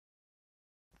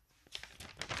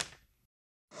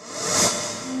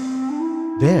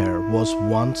There was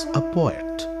once a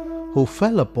poet who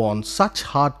fell upon such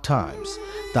hard times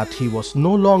that he was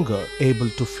no longer able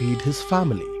to feed his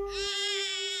family.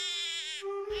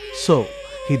 So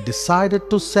he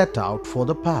decided to set out for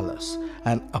the palace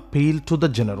and appeal to the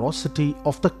generosity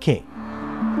of the king.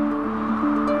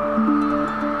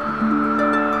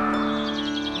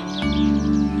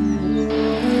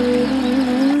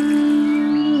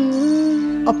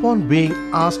 Upon being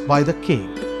asked by the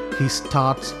king, he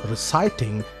starts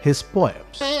reciting his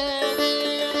poems.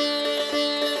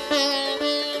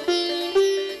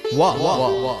 Wow,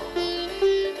 wow, wow.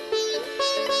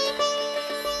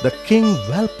 The king,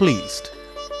 well pleased,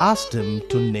 asked him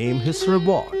to name his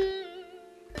reward.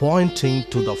 Pointing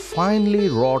to the finely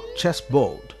wrought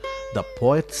chessboard, the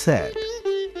poet said,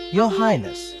 "Your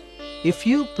Highness, if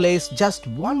you place just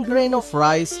 1 grain of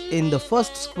rice in the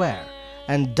first square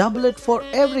and double it for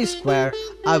every square,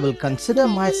 I will consider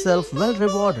myself well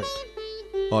rewarded."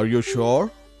 "Are you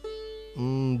sure?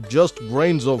 Just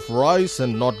grains of rice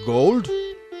and not gold?"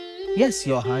 "Yes,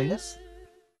 Your Highness."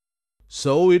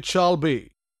 "So it shall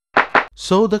be."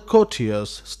 So the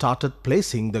courtiers started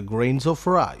placing the grains of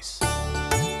rice.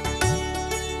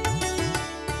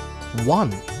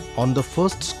 1 on the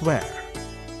first square,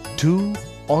 2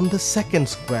 on the second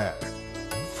square,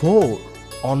 4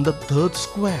 on the third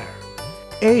square,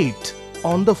 8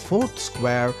 on the fourth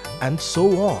square, and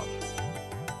so on.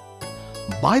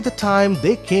 By the time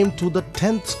they came to the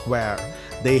 10th square,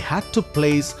 they had to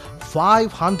place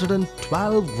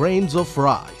 512 grains of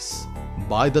rice.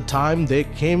 By the time they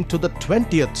came to the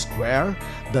 20th square,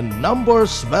 the number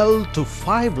swelled to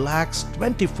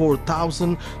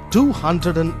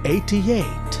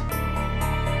 5,24,288.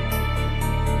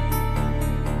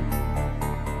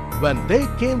 When they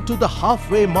came to the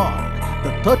halfway mark,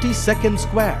 the 32nd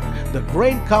square, the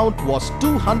grain count was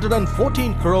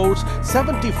 214 crores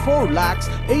 74 lakhs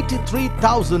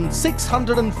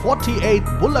 83,648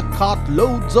 bullock cart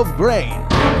loads of grain.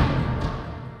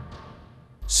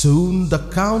 Soon the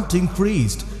count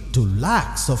increased to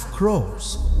lakhs of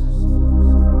crores.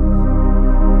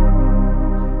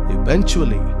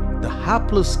 Eventually, the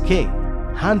hapless king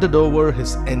handed over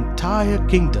his entire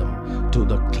kingdom to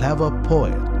the clever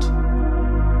poet.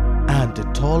 And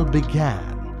it all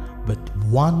began with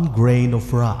 1 grain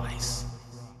of rice.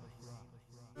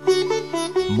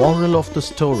 Moral of the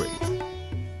story: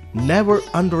 never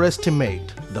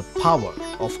underestimate the power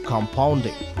of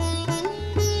compounding.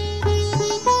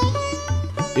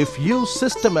 If you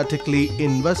systematically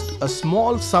invest a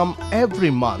small sum every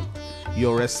month,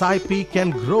 your SIP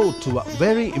can grow to a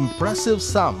very impressive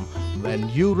sum when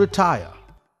you retire.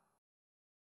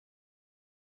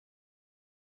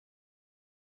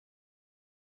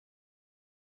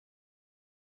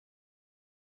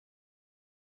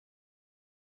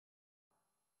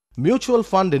 Mutual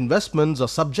fund investments are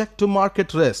subject to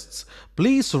market risks.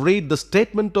 Please read the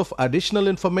Statement of Additional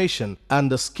Information and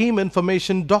the Scheme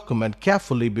Information document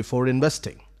carefully before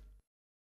investing.